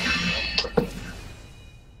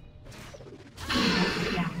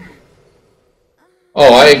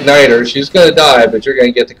Oh, I ignite her. She's gonna die, but you're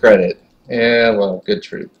gonna get the credit. Yeah, well, good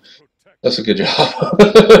truth. protect. That's a good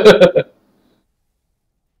job.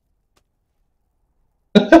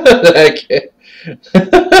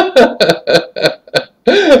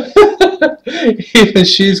 Even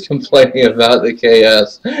she's complaining about the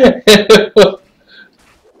chaos.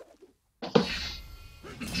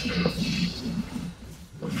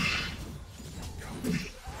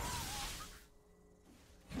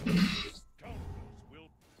 Scoundrels will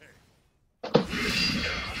pay.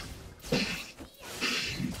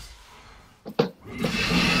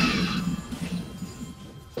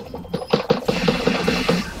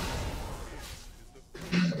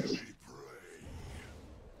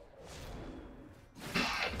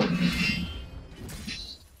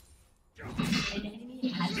 An enemy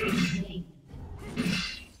has been slain.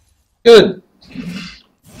 Good.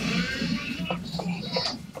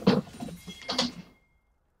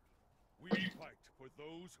 We fight for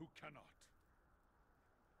those who cannot.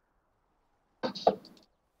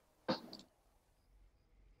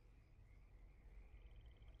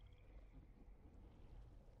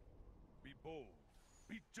 Be bold.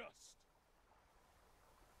 Be just.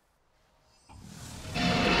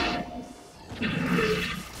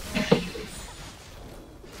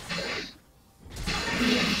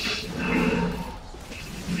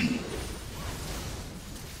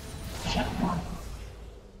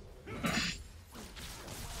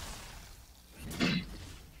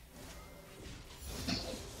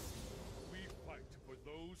 We fight for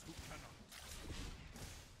those who cannot.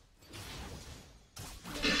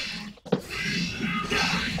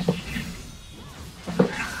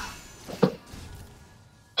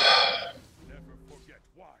 Never forget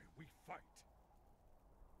why we fight.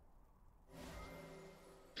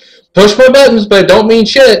 Push my buttons, but it don't mean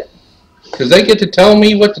shit. Because they get to tell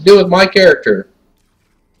me what to do with my character.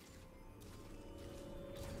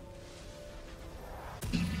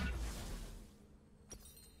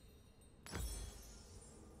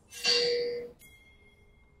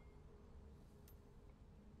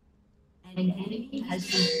 An enemy has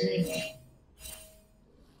been slain.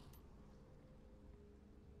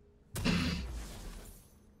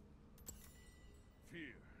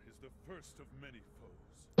 Fear is the first of many foes.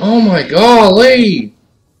 Oh my golly!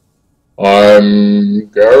 I'm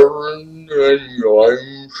Garen, and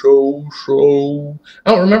I'm so slow.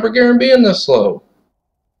 I don't remember Garen being this slow.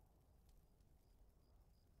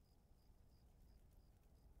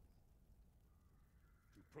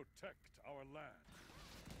 To protect our land.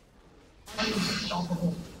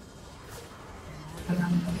 Unstoppable.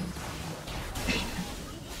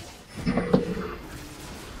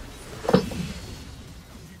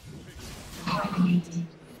 Dominating.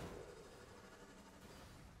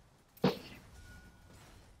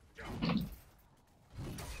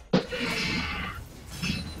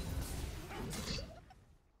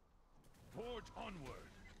 Forge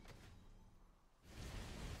onward.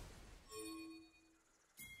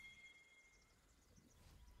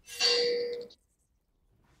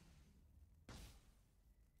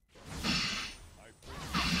 I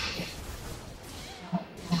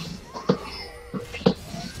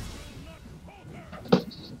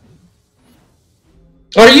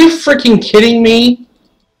Are you freaking kidding me?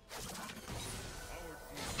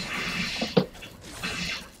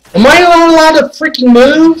 Am I not allowed to freaking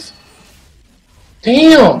move?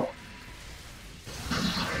 Damn!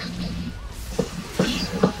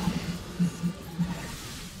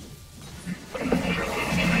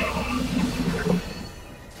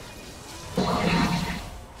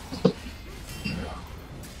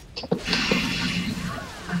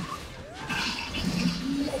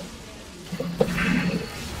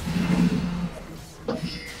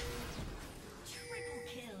 Triple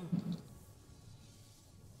kill.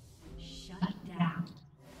 Shut down.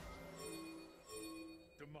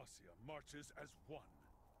 Demacia marches as one.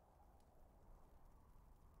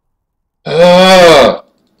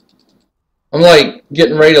 I'm like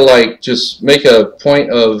getting ready to like just make a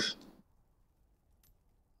point of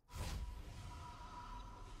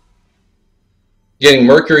getting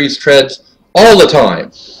Mercury's treads all the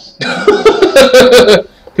time.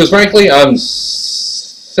 Because frankly, I'm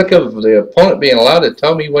sick of the opponent being allowed to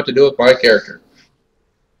tell me what to do with my character.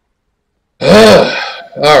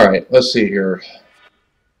 Alright, let's see here.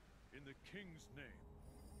 In the king's name.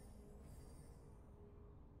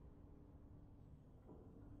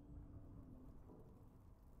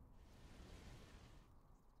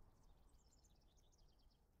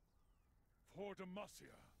 For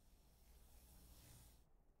Demacia.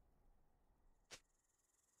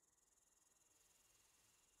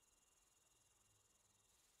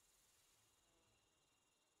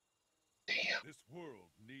 This world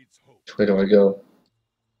needs hope. Which way do I go?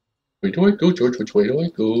 Where do I go, George? Which way do I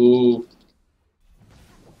go?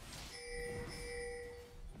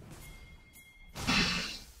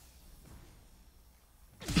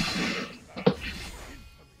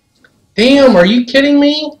 Damn, are you kidding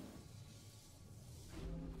me?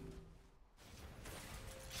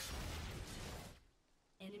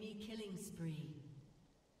 Enemy killing spree.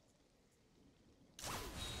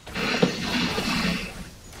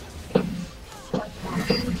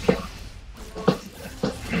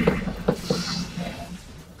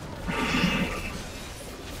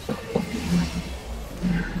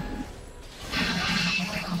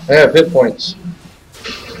 I have hit points.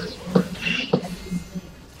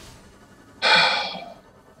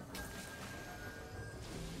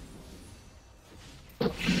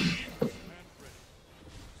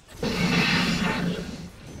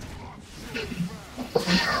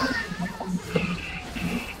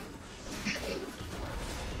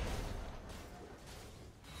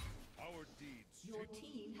 Our deeds. Your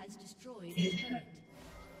team has destroyed a turret.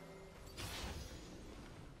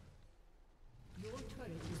 Your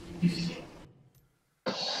turret has been destroyed.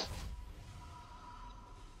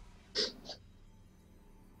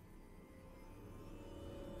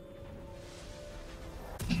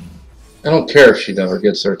 I don't care if she never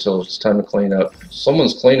gets there till it's time to clean up.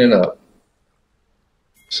 Someone's cleaning up.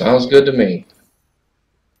 Sounds good to me.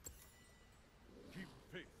 Keep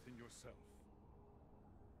faith in yourself.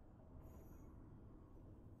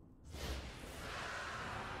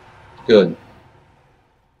 Good.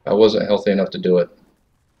 I wasn't healthy enough to do it.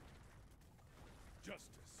 Justice.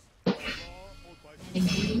 By law or by An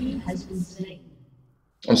enemy has been slain.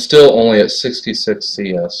 I'm still only at 66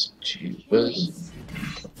 CS. Jeez.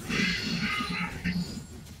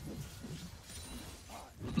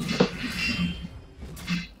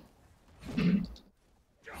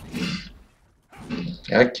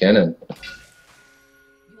 Yeah, Kennen.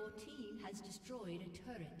 Your team has destroyed a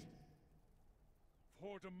turret.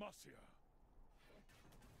 For Demacia.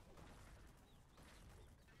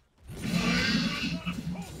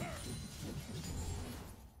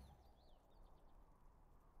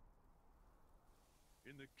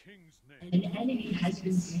 In the king's name. An enemy has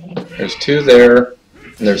been slain. There's 2 there,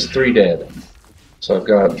 and there's 3 dead. So I've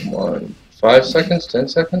got 5 seconds, 10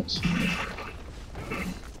 seconds.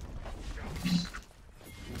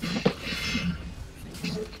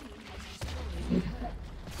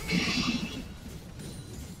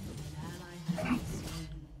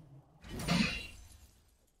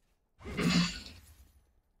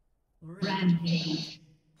 Rampage.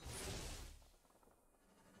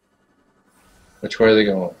 Which way are they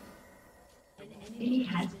going? An enemy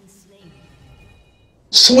has been slain.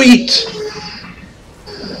 Sweet!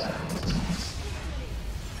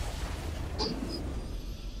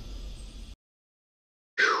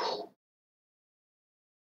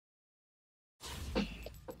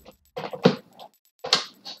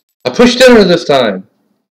 I pushed enter this time.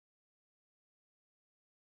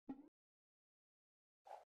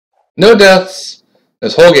 No deaths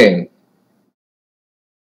this whole game.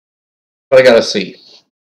 But I gotta see.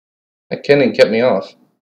 That Kennen kept me off.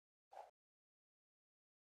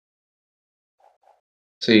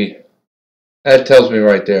 See, that tells me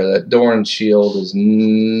right there that Doran's shield is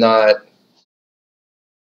not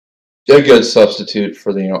a good substitute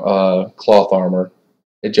for the cloth armor.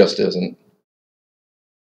 It just isn't.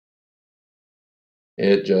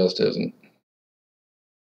 It just isn't.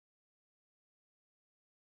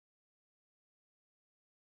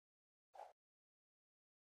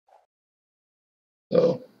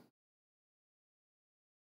 So.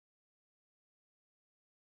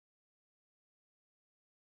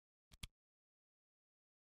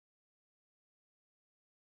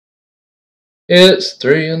 It's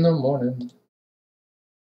 3 in the morning.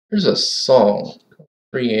 There's a song,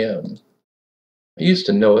 3 a.m. I used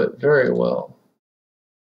to know it very well.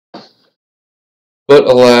 But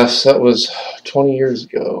alas, that was 20 years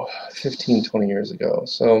ago, 15, 20 years ago.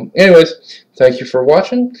 So, anyways, thank you for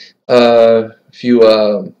watching. If you,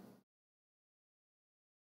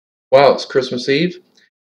 wow, it's Christmas Eve.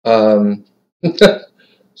 That's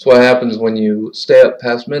what happens when you stay up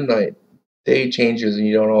past midnight. Day changes and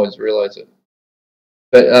you don't always realize it.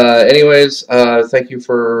 But anyways, thank you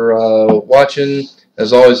for watching.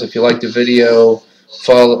 As always, if you like the video,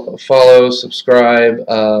 subscribe,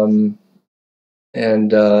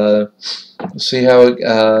 and see how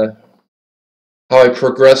I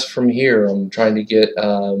progress from here. I'm trying to get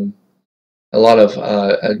a lot of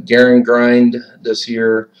a Garen grind this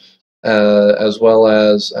year, as well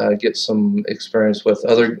as get some experience with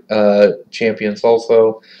other champions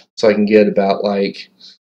also, so I can get about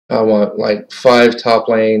I want like 5 top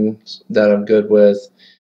lanes that I'm good with,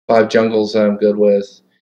 5 jungles that I'm good with,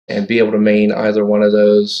 and be able to main either one of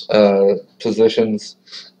those positions,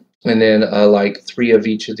 and then like 3 of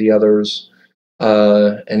each of the others,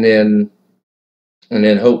 and then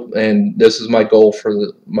hope. And this is my goal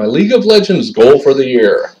for my League of Legends goal for the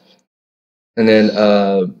year. And then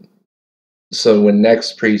so when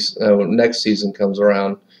next season comes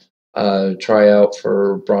around, try out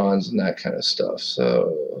for bronze and that kind of stuff.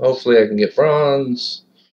 So hopefully I can get bronze,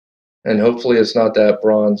 and hopefully it's not that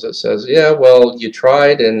bronze that says, yeah, well, you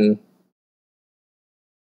tried and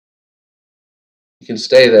you can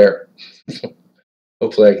stay there.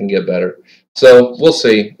 Hopefully I can get better. So we'll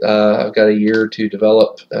see. I've got a year to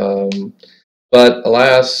develop. But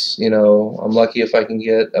alas, I'm lucky if I can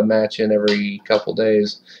get a match in every couple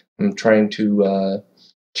days. I'm trying to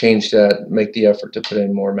change that, make the effort to put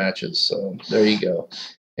in more matches. So there you go.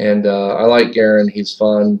 And I like Garen. He's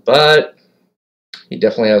fun, but he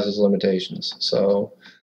definitely has his limitations. So,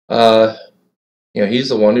 he's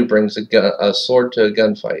the one who brings a sword to a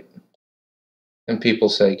gunfight. And people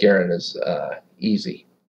say Garen is easy.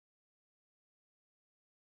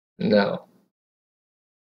 No,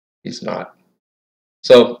 he's not.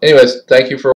 So, anyways, thank you for